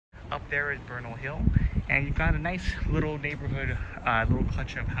Up there is Bernal Hill, and you've got a nice little neighborhood, little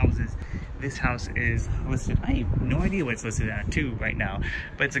clutch of houses. This house is listed, I have no idea what it's listed at too right now,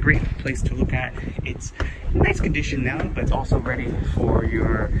 but it's a great place to look at. It's in nice condition now, but it's also ready for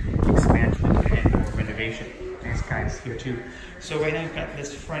your expansion and your renovation. Nice guys here too. So right now you've got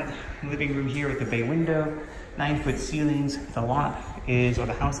this front living room here with the bay window, 9-foot ceilings. The lot is, or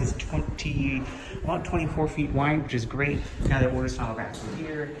the house is about 24 feet wide, which is great. You've got an order style bathroom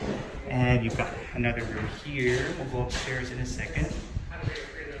here, and you've got another room here. We'll go upstairs in a second.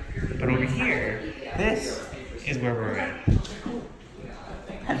 But over here, this is where we're at.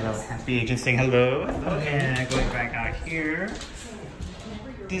 Hello, happy agent saying hello. And going back out here,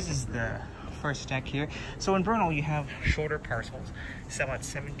 this is the first deck here. So in Bernal, you have shorter parcels. It's about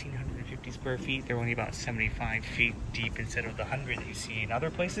 1,750 square feet. They're only about 75 feet deep instead of the 100 that you see in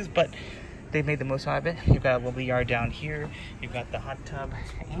other places, but they've made the most out of it. You've got a lovely yard down here. You've got the hot tub,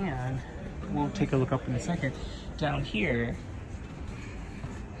 and we'll take a look up in a second. Down here,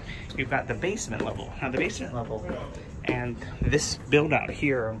 you've got the basement level. Now the basement level and this build out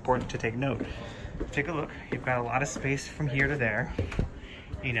here are important to take note. Take a look. You've got a lot of space from here to there.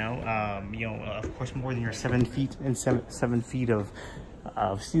 Of course, more than your 7 feet and 7 feet of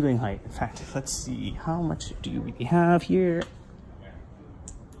ceiling height. In fact, let's see, how much do you really have here?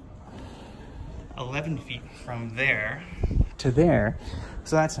 11 feet from there to there.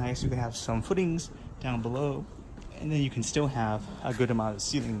 So that's nice. You can have some footings down below, and then you can still have a good amount of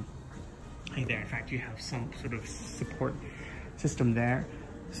ceiling height there. In fact, you have some sort of support system there.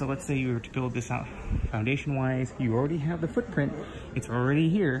 So let's say you were to build this out foundation wise, you already have the footprint, it's already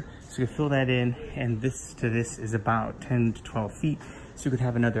here, so you fill that in, and this to this is about 10 to 12 feet. So you could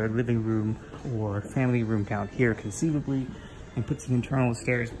have another living room or family room count here conceivably, and put some internal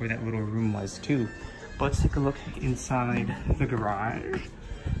stairs where that little room was too. But let's take a look inside the garage.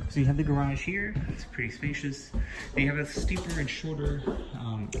 So you have the garage here, it's pretty spacious. Then you have a steeper and shorter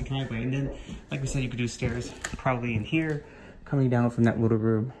driveway, and then like we said, you could do stairs probably in here, coming down from that little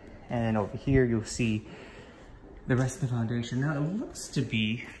room, and over here you'll see the rest of the foundation. Now it looks to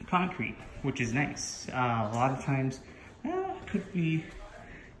be concrete, which is nice. A lot of times, it could be,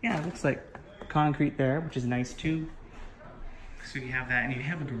 yeah, it looks like concrete there, which is nice too. So you have that, and you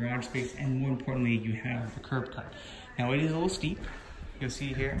have a garage space, and more importantly, you have the curb cut. Now it is a little steep. You'll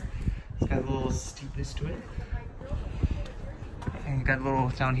see here, it's got a little steepness to it. And you got a little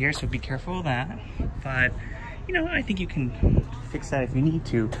down here, so be careful of that. But I think you can fix that if you need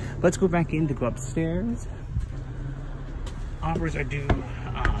to. Let's go back in to go upstairs. Offers are due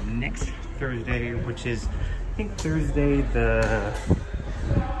next Thursday, which is, I think, Thursday the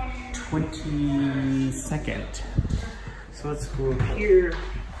 22nd. So let's go up here,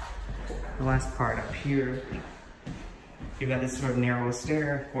 the last part up here. You've got this sort of narrow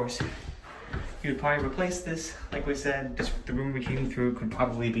stair. Of course, you would probably replace this. Like we said, just the room we came through could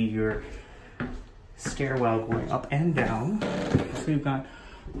probably be your stairwell going up and down. So you've got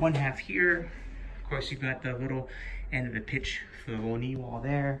one half here. Of course, you've got the little end of the pitch for the little knee wall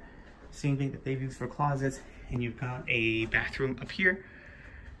there. Same thing that they've used for closets. And you've got a bathroom up here.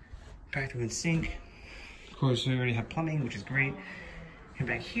 Bathroom and sink. Of course, we already have plumbing, which is great. And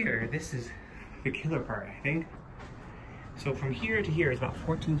back here, this is the killer part, I think. So from here to here is about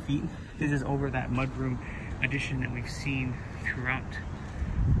 14 feet. This is over that mudroom addition that we've seen throughout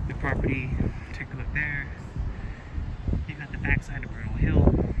the property. Take a look there. You've got the backside of Bernal Hill,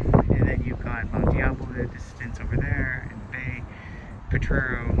 and then you've got Mount Diablo, the distance over there, and the bay,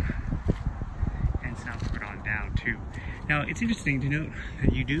 Potrero, and southward on down too. Now it's interesting to note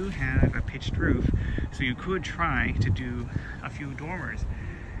that you do have a pitched roof, so you could try to do a few dormers.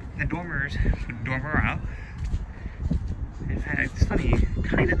 The dormers would dormer out. In fact, it's funny,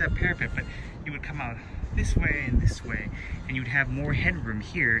 kind of that parapet, but you would come out this way, and you'd have more headroom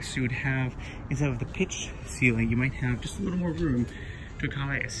here. So you'd have, instead of the pitch ceiling, you might have just a little more room to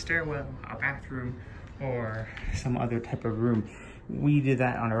accommodate a stairwell, a bathroom, or some other type of room. We did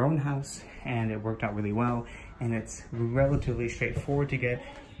that on our own house, and it worked out really well, and it's relatively straightforward to get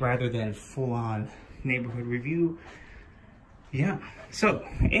rather than full-on neighborhood review. Yeah, so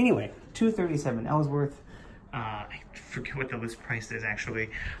anyway, 237 Ellsworth. I forget what the list price is actually,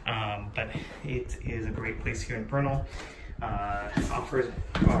 but it is a great place here in Bernal. Offers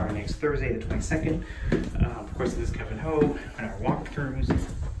are next Thursday, the 22nd. Of course, this is Kevin Ho and our walkthroughs.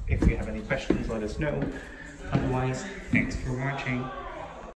 If you have any questions, let us know. Otherwise, thanks for watching.